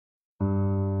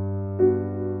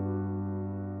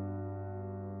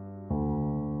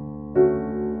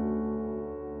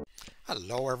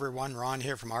Hello everyone, Ron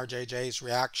here from RJJ's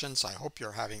Reactions. I hope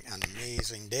you're having an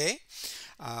amazing day.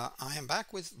 I am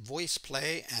back with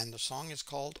Voiceplay and the song is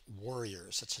called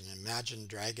Warriors. It's an Imagine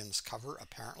Dragons cover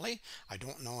apparently. I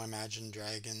don't know Imagine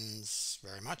Dragons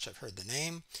very much. I've heard the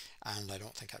name and I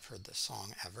don't think I've heard this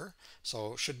song ever.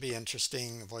 So it should be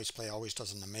interesting. Voiceplay always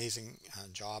does an amazing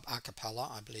job, a cappella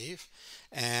I believe.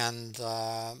 And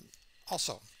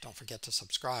also, don't forget to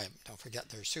subscribe. Don't forget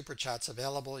there's super chats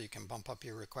available. You can bump up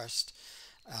your request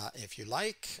if you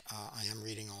like. I am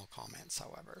reading all comments,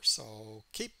 however, so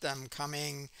keep them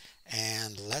coming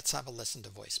and let's have a listen to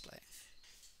Voiceplay.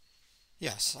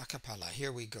 Yes, a cappella.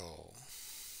 Here we go.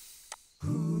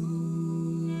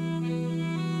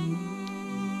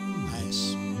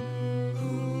 Nice.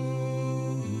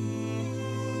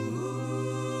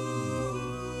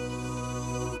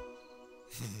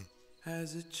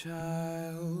 As a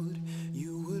child,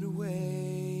 you would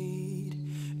wait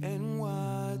and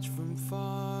watch from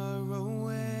far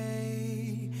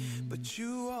away, but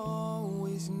you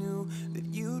always knew that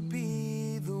you'd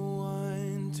be the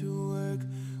one to work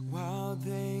while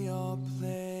they all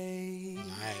play.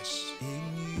 Nice. And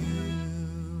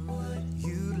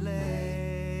you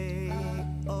lay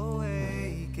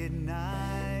awake at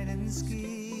night and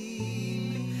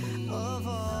scheme of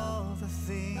all the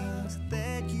things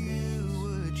that you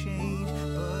would change,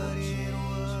 but it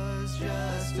was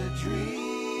just a dream.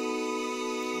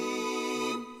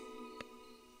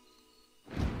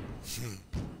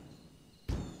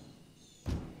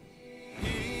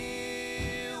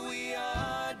 Here we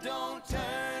are, don't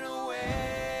turn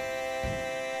away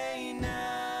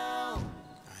now.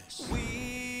 Nice.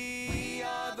 We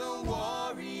are the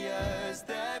warriors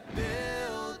that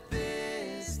built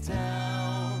this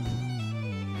town.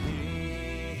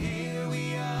 Here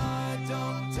we are,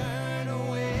 don't turn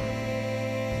away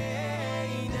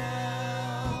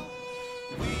now.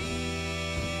 We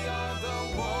are the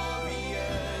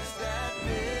warriors that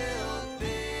built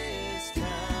this town.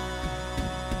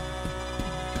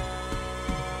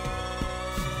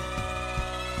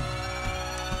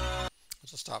 I'll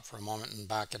just stop for a moment and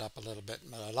back it up a little bit.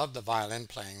 But I love the violin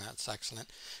playing. That's excellent.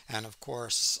 And of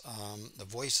course, the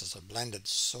voices are blended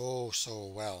so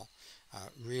well.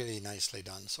 Really nicely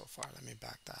done so far. Let me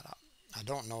back that up. I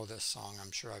don't know this song.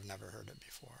 I'm sure I've never heard it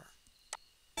before.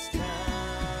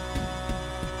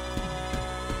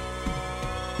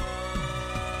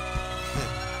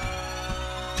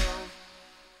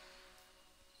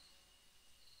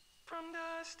 From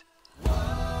dust.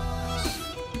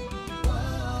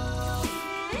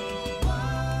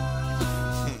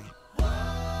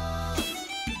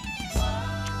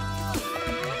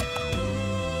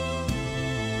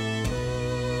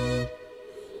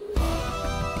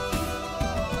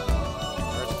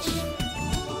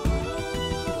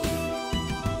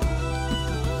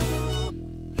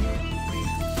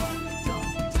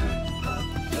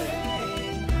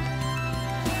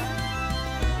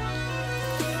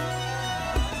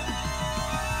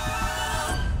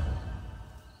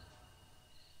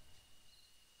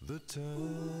 The time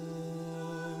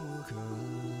will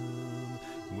come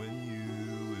when you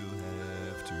will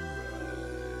have to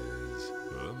rise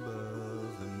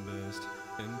above the best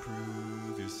and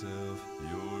prove yourself.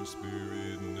 Your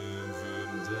spirit never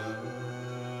dies.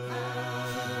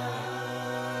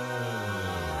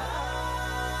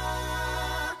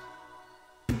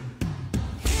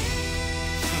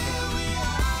 Here we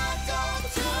are, don't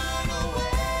turn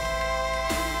away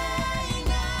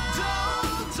now.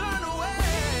 Don't turn away.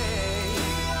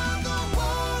 We are the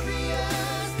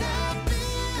warriors that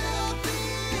built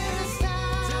this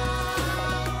town.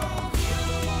 We are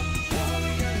the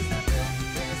warriors that built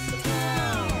this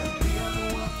town. We are the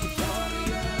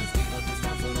warriors, we built this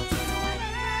town, so don't turn away.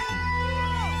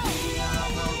 We are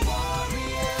the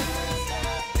warriors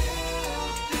that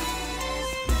built this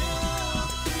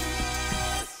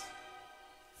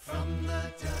from the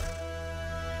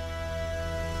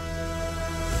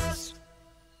dust.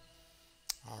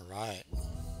 All right.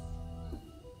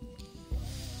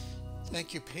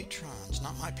 Thank you, patrons.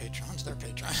 Not my patrons, their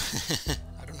patrons.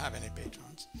 I don't have any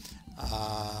patrons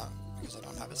because I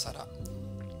don't have it set up.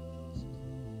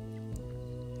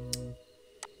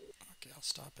 Okay, I'll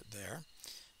stop it there.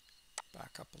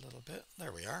 Back up a little bit.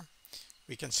 There we are.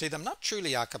 We can see them, not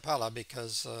truly a cappella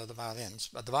because the violins,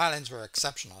 but the violins were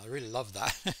exceptional. I really love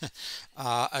that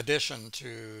addition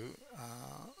to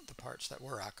the parts that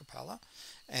were a cappella.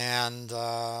 And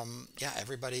yeah,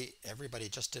 everybody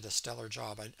just did a stellar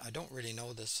job. I don't really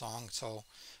know this song, so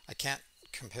I can't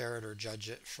compare it or judge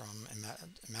it from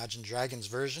Imagine Dragons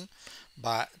version,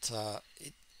 but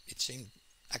it seemed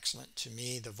excellent to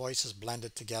me. The voices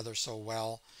blended together so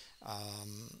well.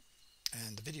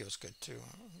 and the video is good too.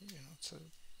 It's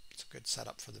a good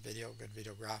setup for the video, good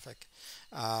video graphic.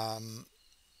 Um,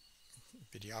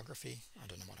 Videography. I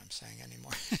don't know what I'm saying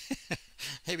anymore.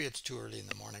 Maybe it's too early in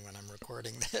the morning when I'm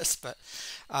recording this, but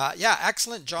yeah,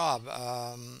 excellent job.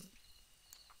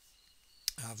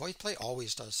 Voiceplay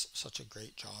always does such a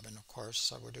great job, and of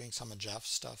course, we're doing some of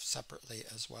Jeff's stuff separately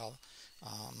as well.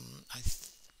 I'm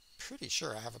pretty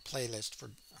sure I have a playlist for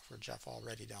Jeff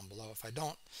already down below. If I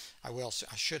don't, I will.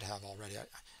 I should have already.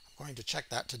 I'm going to check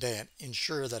that today and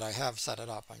ensure that I have set it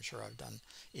up. I'm sure I've done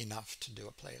enough to do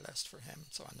a playlist for him.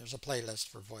 So, and there's a playlist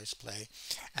for Voiceplay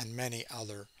and many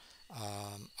other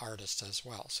artists as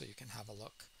well. So you can have a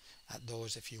look at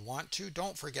those if you want to.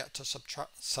 Don't forget to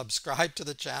subscribe to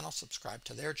the channel, subscribe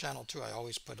to their channel too. I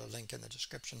always put a link in the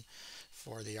description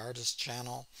for the artist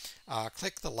channel.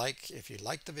 Click the like if you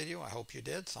liked the video. I hope you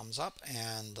did. Thumbs up,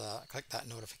 and click that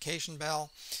notification bell.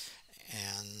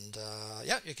 And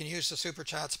yeah, you can use the super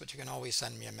chats, but you can always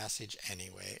send me a message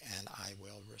anyway, and I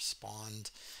will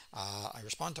respond. I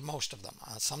respond to most of them.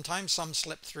 Sometimes some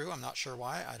slip through. I'm not sure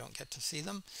why. I don't get to see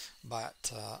them,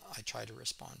 but I try to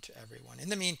respond to everyone. In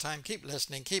the meantime, keep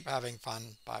listening, keep having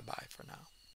fun. Bye bye for now.